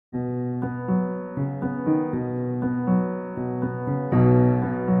Welcome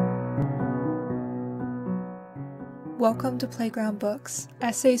to Playground Books,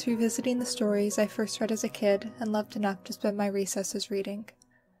 essays revisiting the stories I first read as a kid and loved enough to spend my recesses reading.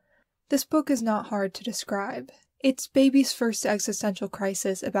 This book is not hard to describe. It's baby's first existential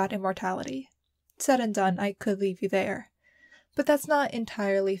crisis about immortality. Said and done, I could leave you there. But that's not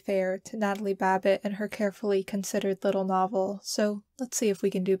entirely fair to Natalie Babbitt and her carefully considered little novel, so let's see if we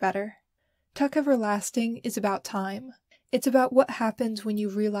can do better. Tuck Everlasting is about time. It's about what happens when you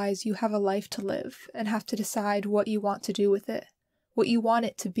realize you have a life to live and have to decide what you want to do with it, what you want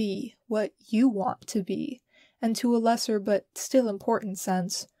it to be, what you want to be, and to a lesser but still important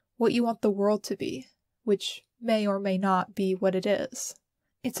sense, what you want the world to be, which may or may not be what it is.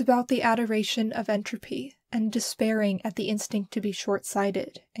 It's about the adoration of entropy and despairing at the instinct to be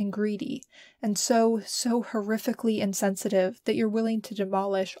short-sighted and greedy and so horrifically insensitive that you're willing to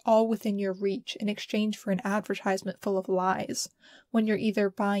demolish all within your reach in exchange for an advertisement full of lies when you're either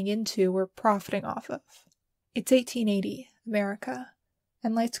buying into or profiting off of. It's 1880, America,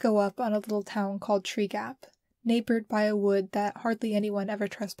 and lights go up on a little town called Tree Gap, neighbored by a wood that hardly anyone ever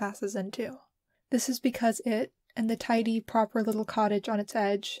trespasses into. This is because it, and the tidy, proper little cottage on its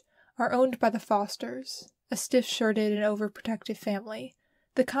edge, are owned by the Fosters, a stiff-shirted and overprotective family,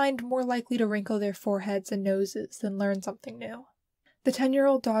 the kind more likely to wrinkle their foreheads and noses than learn something new. The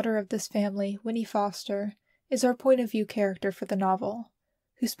 10-year-old daughter of this family, Winnie Foster, is our point-of-view character for the novel,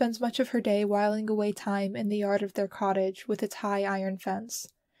 who spends much of her day whiling away time in the yard of their cottage with its high iron fence,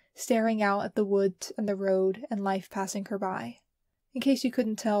 staring out at the woods and the road and life passing her by. In case you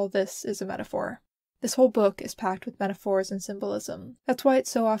couldn't tell, this is a metaphor. This whole book is packed with metaphors and symbolism. That's why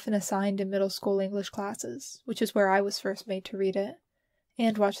it's so often assigned in middle school English classes, which is where I was first made to read it,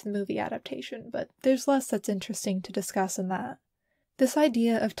 and watch the movie adaptation, but there's less that's interesting to discuss in that. This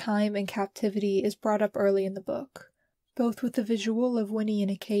idea of time and captivity is brought up early in the book, both with the visual of Winnie in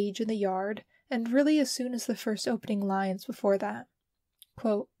a cage in the yard, and really as soon as the first opening lines before that.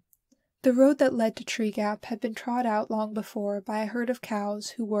 Quote, "The road that led to Tree Gap had been trod out long before by a herd of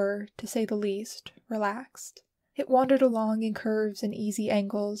cows who were, to say the least, relaxed. It wandered along in curves and easy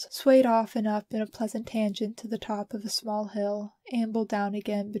angles, swayed off and up in a pleasant tangent to the top of a small hill, ambled down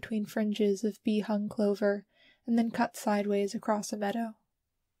again between fringes of bee-hung clover, and then cut sideways across a meadow."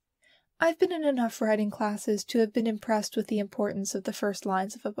 I've been in enough writing classes to have been impressed with the importance of the first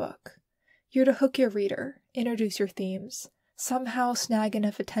lines of a book. You're to hook your reader, introduce your themes, somehow snag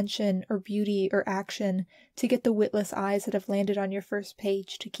enough attention or beauty or action to get the witless eyes that have landed on your first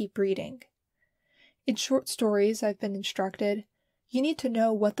page to keep reading. In short stories, I've been instructed, you need to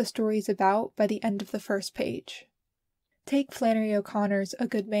know what the story is about by the end of the first page. Take Flannery O'Connor's A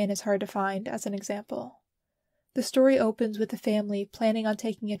Good Man is Hard to Find as an example. The story opens with the family planning on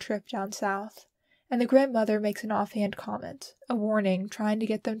taking a trip down south, and the grandmother makes an offhand comment, a warning trying to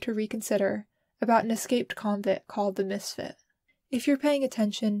get them to reconsider, about an escaped convict called the Misfit. If you're paying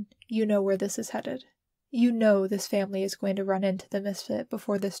attention, you know where this is headed. You know this family is going to run into the Misfit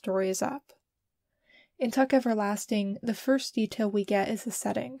before this story is up. In Tuck Everlasting, the first detail we get is the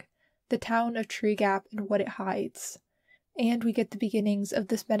setting, the town of Tree Gap and what it hides. And we get the beginnings of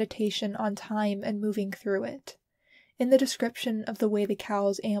this meditation on time and moving through it. In the description of the way the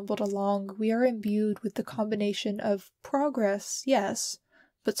cows ambled along, we are imbued with the combination of progress, yes,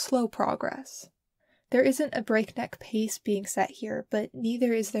 but slow progress. There isn't a breakneck pace being set here, but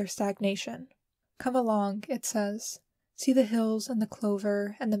neither is there stagnation. Come along, it says. See the hills and the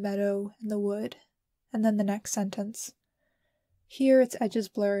clover and the meadow and the wood. And then the next sentence. Here its edges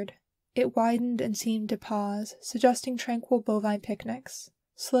blurred. It widened and seemed to pause, suggesting tranquil bovine picnics,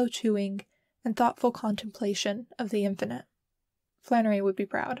 slow chewing, and thoughtful contemplation of the infinite. Flannery would be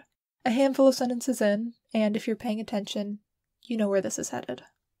proud. A handful of sentences in, and if you're paying attention, you know where this is headed.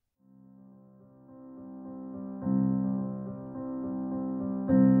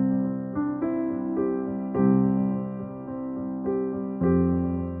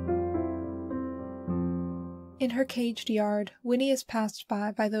 In her caged yard, Winnie is passed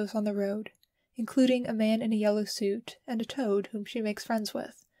by those on the road, including a man in a yellow suit and a toad whom she makes friends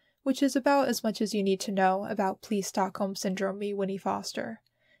with, which is about as much as you need to know about Please Stockholm Syndrome-y Winnie Foster,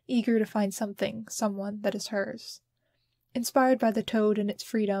 eager to find something, someone that is hers. Inspired by the toad and its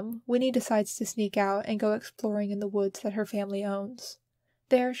freedom, Winnie decides to sneak out and go exploring in the woods that her family owns.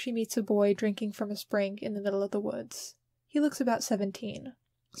 There she meets a boy drinking from a spring in the middle of the woods. He looks about 17.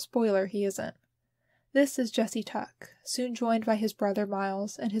 Spoiler, he isn't. This is Jesse Tuck, soon joined by his brother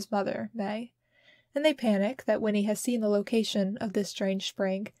Miles and his mother, May, and they panic that Winnie has seen the location of this strange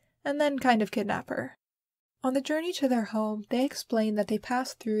spring, and then kind of kidnap her. On the journey to their home, they explain that they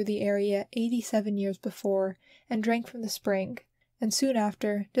passed through the area 87 years before and drank from the spring, and soon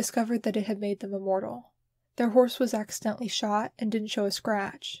after discovered that it had made them immortal. Their horse was accidentally shot and didn't show a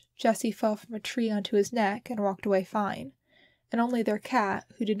scratch. Jesse fell from a tree onto his neck and walked away fine, and only their cat,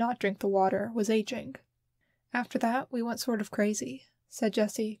 who did not drink the water, was aging. "After that, we went sort of crazy," said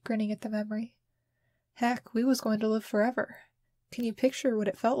Jesse, grinning at the memory. "Heck, we was going to live forever. Can you picture what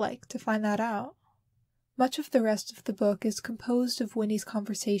it felt like to find that out?" Much of the rest of the book is composed of Winnie's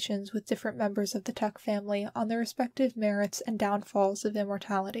conversations with different members of the Tuck family on the respective merits and downfalls of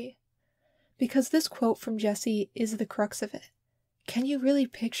immortality. Because this quote from Jesse is the crux of it. Can you really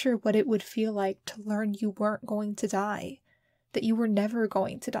picture what it would feel like to learn you weren't going to die? That you were never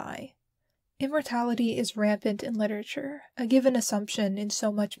going to die? Immortality is rampant in literature, a given assumption in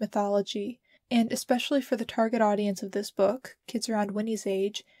so much mythology, and especially for the target audience of this book, kids around Winnie's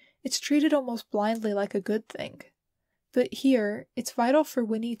age, it's treated almost blindly like a good thing. But here, it's vital for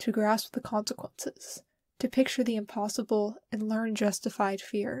Winnie to grasp the consequences, to picture the impossible and learn justified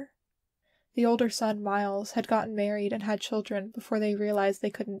fear. The older son, Miles, had gotten married and had children before they realized they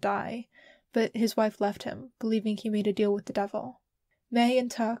couldn't die, but his wife left him, believing he made a deal with the devil. May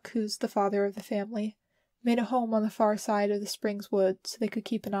and Tuck, who's the father of the family, made a home on the far side of the Springs woods so they could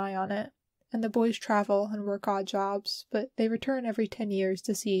keep an eye on it, and the boys travel and work odd jobs, but they return every 10 years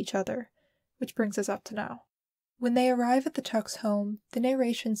to see each other, which brings us up to now. When they arrive at the Tucks' home, the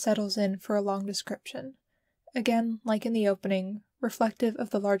narration settles in for a long description. Again, like in the opening, reflective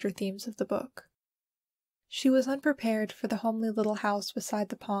of the larger themes of the book. She was unprepared for the homely little house beside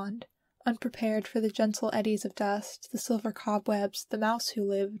the pond, unprepared for the gentle eddies of dust, the silver cobwebs, the mouse who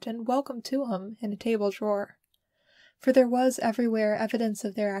lived, and welcome to him, in a table drawer. For there was everywhere evidence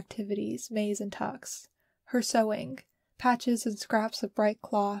of their activities, May's and Tuck's. Her sewing, patches and scraps of bright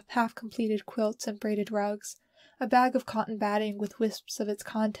cloth, half-completed quilts and braided rugs, a bag of cotton batting with wisps of its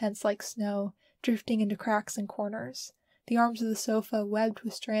contents like snow, drifting into cracks and corners, the arms of the sofa webbed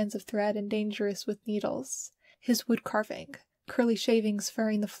with strands of thread and dangerous with needles, his wood carving, curly shavings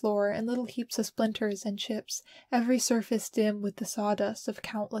furring the floor, and little heaps of splinters and chips, every surface dim with the sawdust of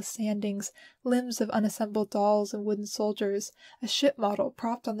countless sandings, limbs of unassembled dolls and wooden soldiers, a ship model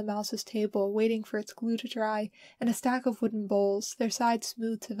propped on the mouse's table, waiting for its glue to dry, and a stack of wooden bowls, their sides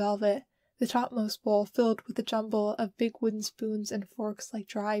smooth to velvet, the topmost bowl filled with a jumble of big wooden spoons and forks like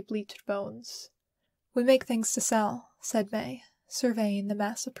dry, bleached bones. "We make things to sell," said May, surveying the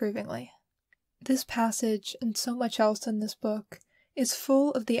mess approvingly. This passage, and so much else in this book, is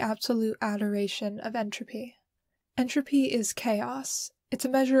full of the absolute adoration of entropy. Entropy is chaos. It's a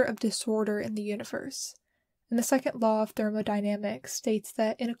measure of disorder in the universe. And the second law of thermodynamics states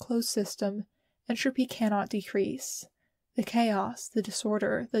that in a closed system, entropy cannot decrease. The chaos, the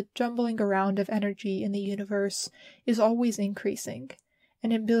disorder, the jumbling around of energy in the universe is always increasing,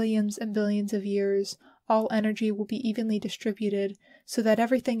 and in billions and billions of years, all energy will be evenly distributed so that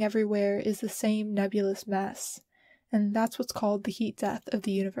everything everywhere is the same nebulous mess, and that's what's called the heat death of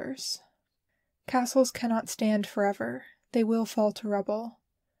the universe. Castles cannot stand forever, they will fall to rubble.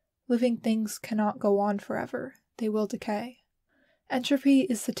 Living things cannot go on forever, they will decay. Entropy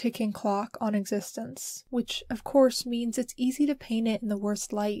is the ticking clock on existence, which of course means it's easy to paint it in the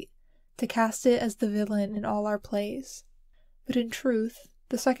worst light, to cast it as the villain in all our plays. But in truth,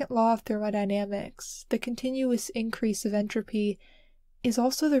 the second law of thermodynamics, the continuous increase of entropy, is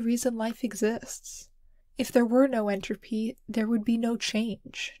also the reason life exists. If there were no entropy, there would be no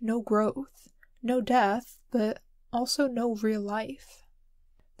change, no growth, no death, but also no real life.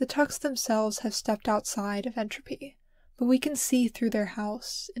 The Tucks themselves have stepped outside of entropy, but we can see through their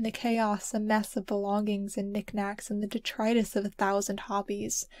house, in the chaos and mess of belongings and knickknacks and the detritus of 1,000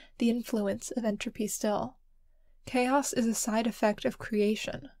 hobbies, the influence of entropy still. Chaos is a side effect of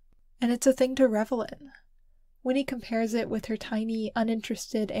creation, and it's a thing to revel in. Winnie compares it with her tiny,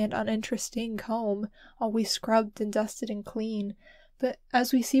 uninterested and uninteresting home, always scrubbed and dusted and clean, but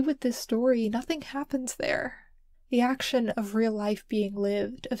as we see with this story, nothing happens there. The action of real life being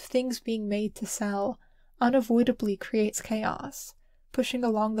lived, of things being made to sell, unavoidably creates chaos, pushing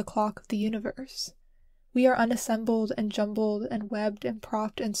along the clock of the universe. We are unassembled and jumbled and webbed and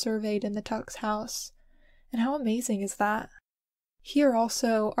propped and surveyed in the Tucks' house. And how amazing is that? Here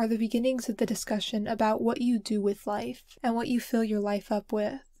also are the beginnings of the discussion about what you do with life and what you fill your life up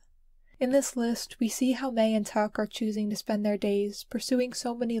with. In this list, we see how May and Tuck are choosing to spend their days pursuing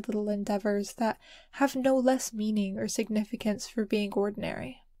so many little endeavors that have no less meaning or significance for being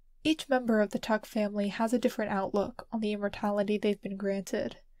ordinary. Each member of the Tuck family has a different outlook on the immortality they've been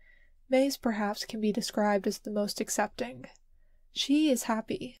granted. May's perhaps can be described as the most accepting. She is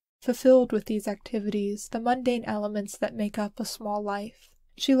happy. fulfilled with these activities, the mundane elements that make up a small life.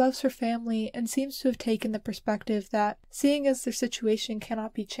 She loves her family and seems to have taken the perspective that, seeing as their situation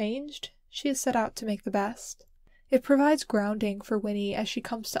cannot be changed, she has set out to make the best. It provides grounding for Winnie as she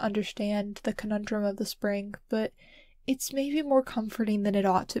comes to understand the conundrum of the spring, but it's maybe more comforting than it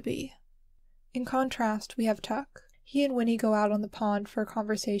ought to be. In contrast, we have Tuck. He and Winnie go out on the pond for a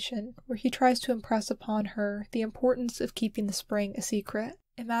conversation where he tries to impress upon her the importance of keeping the spring a secret,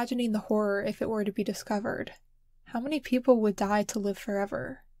 imagining the horror if it were to be discovered. How many people would die to live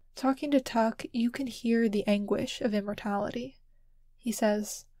forever? Talking to Tuck, you can hear the anguish of immortality. He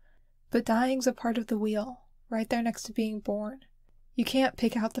says, "But dying's a part of the wheel, right there next to being born. You can't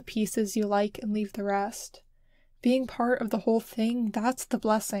pick out the pieces you like and leave the rest. Being part of the whole thing, that's the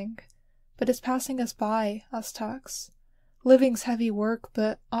blessing. But it's passing us by, us Tucks. Living's heavy work,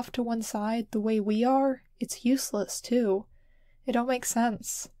 but off to one side, the way we are, it's useless, too. It don't make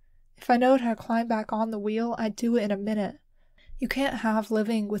sense. If I knowed how to climb back on the wheel, I'd do it in a minute. You can't have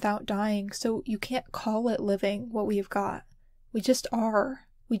living without dying, so you can't call it living what we've got. We just are.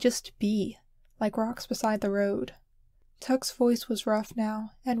 We just be, like rocks beside the road." Tuck's voice was rough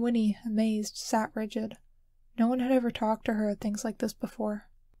now, and Winnie, amazed, sat rigid. No one had ever talked to her of things like this before.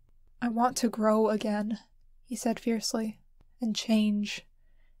 "I want to grow again," he said fiercely, "and change.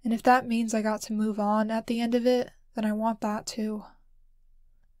 And if that means I got to move on at the end of it, then I want that too."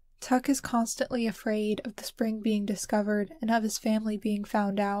 Tuck is constantly afraid of the spring being discovered and of his family being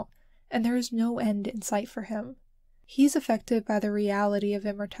found out, and there is no end in sight for him. He's affected by the reality of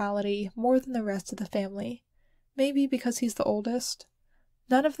immortality more than the rest of the family, maybe because he's the oldest.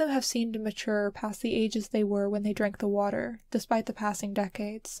 None of them have seemed to mature past the ages they were when they drank the water, despite the passing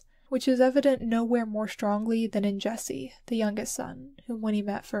decades, which is evident nowhere more strongly than in Jesse, the youngest son, whom Winnie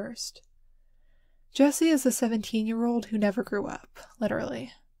met first. Jesse is the 17-year-old who never grew up,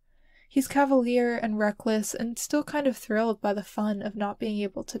 literally. He's cavalier and reckless and still kind of thrilled by the fun of not being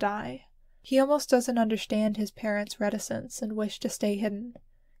able to die. He almost doesn't understand his parents' reticence and wish to stay hidden.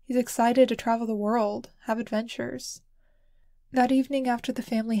 He's excited to travel the world, have adventures. That evening after the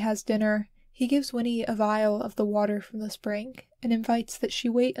family has dinner, he gives Winnie a vial of the water from the spring and invites that she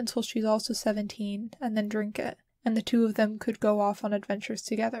wait until she's also 17 and then drink it, and the two of them could go off on adventures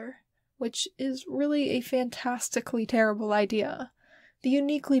together, which is really a fantastically terrible idea. The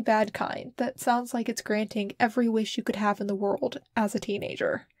uniquely bad kind that sounds like it's granting every wish you could have in the world as a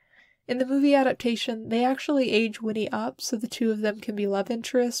teenager. In the movie adaptation, they actually age Winnie up so the two of them can be love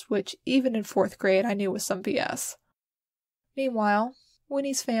interests, which even in 4th grade I knew was some BS. Meanwhile,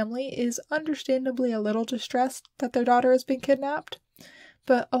 Winnie's family is understandably a little distressed that their daughter has been kidnapped,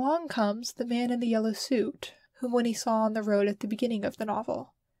 but along comes the man in the yellow suit, whom Winnie saw on the road at the beginning of the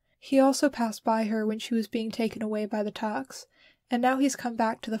novel. He also passed by her when she was being taken away by the Tucks, and now he's come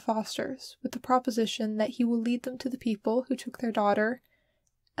back to the Fosters with the proposition that he will lead them to the people who took their daughter,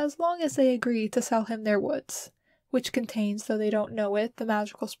 as long as they agree to sell him their woods, which contains, though they don't know it, the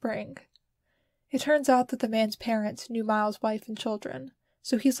magical spring. It turns out that the man's parents knew Miles' wife and children,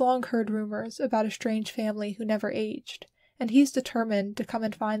 so he's long heard rumors about a strange family who never aged, and he's determined to come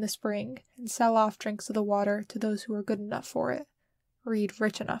and find the spring and sell off drinks of the water to those who are good enough for it. Read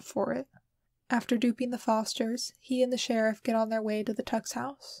rich enough for it. After duping the Fosters, he and the sheriff get on their way to the Tucks'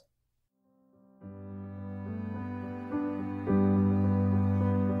 house.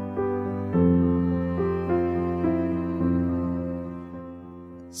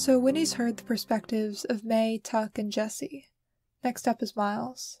 So Winnie's heard the perspectives of May, Tuck, and Jesse. Next up is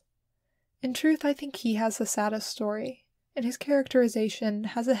Miles. In truth, I think he has the saddest story, and his characterization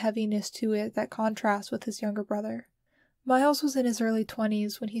has a heaviness to it that contrasts with his younger brother. Miles was in his early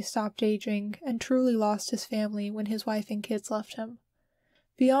 20s when he stopped aging and truly lost his family when his wife and kids left him.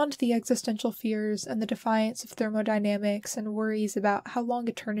 Beyond the existential fears and the defiance of thermodynamics and worries about how long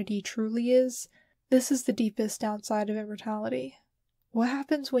eternity truly is, this is the deepest downside of immortality. What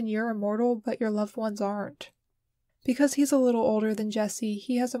happens when you're immortal but your loved ones aren't? Because he's a little older than Jesse,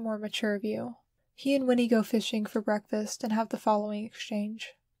 he has a more mature view. He and Winnie go fishing for breakfast and have the following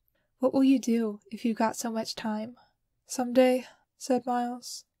exchange. "What will you do if you've got so much time?" "Someday," said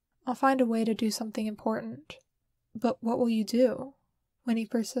Miles, "I'll find a way to do something important." "But what will you do?" Winnie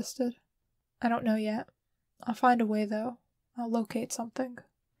persisted. "I don't know yet. I'll find a way, though. I'll locate something."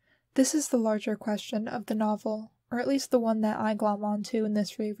 This is the larger question of the novel, or at least the one that I glom onto in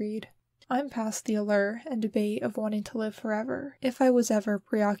this reread. I'm past the allure and debate of wanting to live forever, if I was ever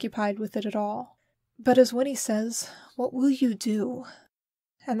preoccupied with it at all. But as Winnie says, what will you do?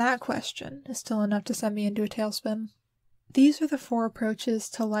 And that question is still enough to send me into a tailspin. These are the 4 approaches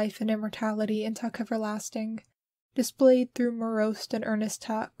to life and immortality in Tuck Everlasting, displayed through morose and earnest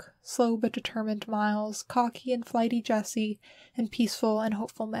Tuck, slow but determined Miles, cocky and flighty Jessie, and peaceful and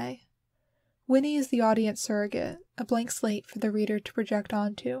hopeful May. Winnie is the audience surrogate, a blank slate for the reader to project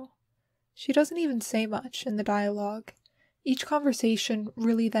onto. She doesn't even say much in the dialogue. Each conversation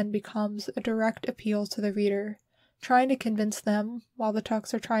really then becomes a direct appeal to the reader, trying to convince them, while the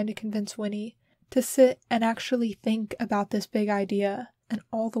Tucks are trying to convince Winnie, to sit and actually think about this big idea and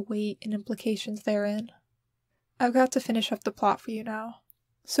all the weight and implications therein. I've got to finish up the plot for you now.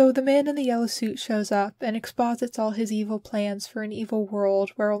 So the man in the yellow suit shows up and exposits all his evil plans for an evil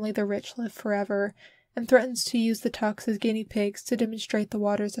world where only the rich live forever, and threatens to use the Tucks as guinea pigs to demonstrate the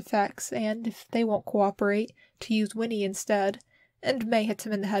water's effects, and, if they won't cooperate, to use Winnie instead, and May hits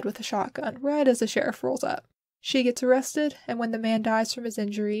him in the head with a shotgun right as the sheriff rolls up. She gets arrested, and when the man dies from his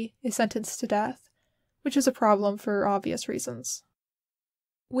injury, is sentenced to death, which is a problem for obvious reasons.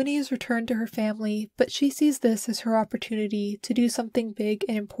 Winnie is returned to her family, but she sees this as her opportunity to do something big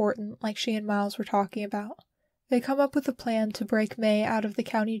and important like she and Miles were talking about. They come up with a plan to break May out of the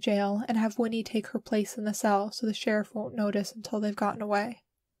county jail and have Winnie take her place in the cell so the sheriff won't notice until they've gotten away.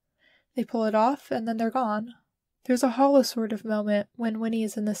 They pull it off, and then they're gone. There's a hollow sort of moment when Winnie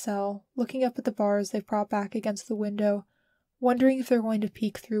is in the cell, looking up at the bars they've brought back against the window, wondering if they're going to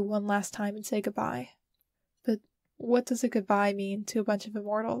peek through one last time and say goodbye. But what does a goodbye mean to a bunch of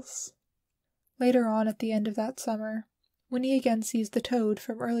immortals? Later on, at the end of that summer, Winnie again sees the toad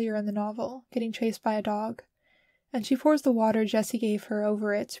from earlier in the novel getting chased by a dog, and she pours the water Jessie gave her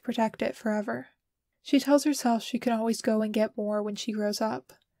over it to protect it forever. She tells herself she can always go and get more when she grows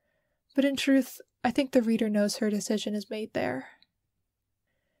up. But in truth, I think the reader knows her decision is made there.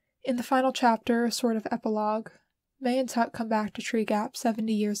 In the final chapter, a sort of epilogue, May and Tuck come back to Tree Gap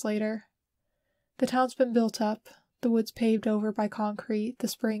 70 years later. The town's been built up, the woods paved over by concrete, the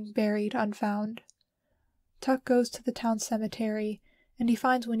spring buried unfound. Tuck goes to the town cemetery, and he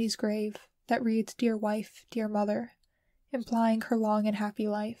finds Winnie's grave that reads "Dear Wife, Dear Mother," implying her long and happy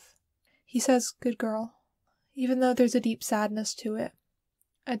life. He says, "Good girl," even though there's a deep sadness to it.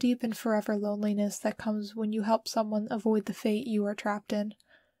 A deep and forever loneliness that comes when you help someone avoid the fate you are trapped in,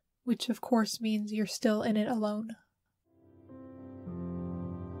 which of course means you're still in it alone.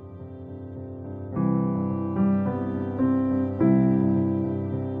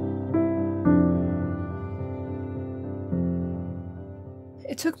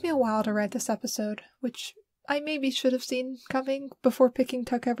 It took me a while to write this episode, which I maybe should have seen coming before picking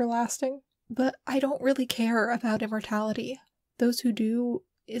Tuck Everlasting, but I don't really care about immortality. Those who do,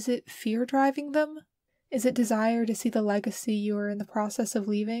 is it fear driving them? Is it desire to see the legacy you are in the process of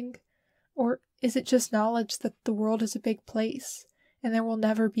leaving? Or is it just knowledge that the world is a big place, and there will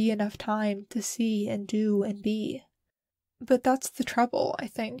never be enough time to see and do and be? But that's the trouble, I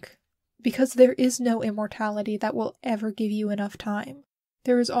think, because there is no immortality that will ever give you enough time.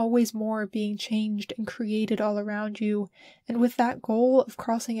 There is always more being changed and created all around you, and with that goal of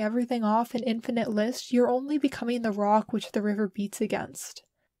crossing everything off an infinite list, you're only becoming the rock which the river beats against.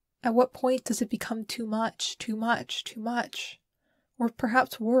 At what point does it become too much, too much, too much? Or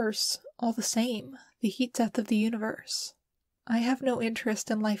perhaps worse, all the same, the heat death of the universe. I have no interest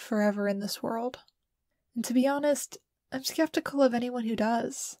in life forever in this world. And to be honest, I'm skeptical of anyone who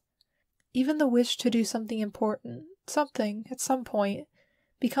does. Even the wish to do something important, something, at some point,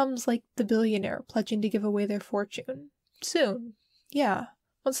 becomes like the billionaire pledging to give away their fortune. Soon. Yeah.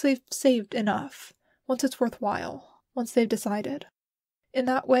 Once they've saved enough. Once it's worthwhile. Once they've decided. In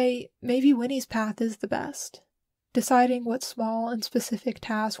that way, maybe Winnie's path is the best. Deciding what small and specific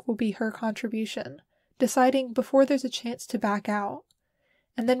task will be her contribution. Deciding before there's a chance to back out.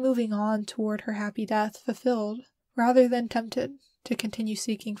 And then moving on toward her happy death fulfilled, rather than tempted to continue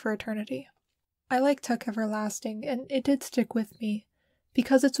seeking for eternity. I like Tuck Everlasting, and it did stick with me,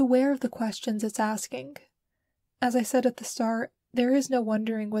 because it's aware of the questions it's asking. As I said at the start, there is no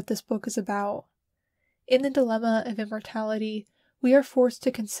wondering what this book is about. In the dilemma of immortality, we are forced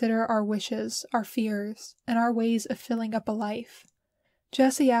to consider our wishes, our fears, and our ways of filling up a life.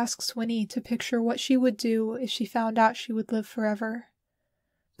 Jessie asks Winnie to picture what she would do if she found out she would live forever.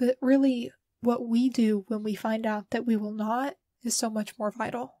 But really, what we do when we find out that we will not is so much more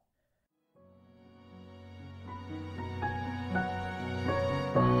vital.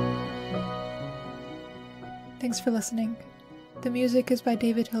 Thanks for listening. The music is by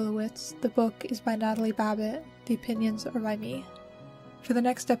David Hilowitz, the book is by Natalie Babbitt, the opinions are by me. For the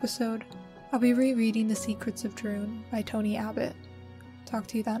next episode, I'll be rereading The Secrets of Droon by Tony Abbott. Talk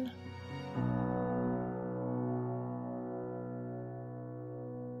to you then.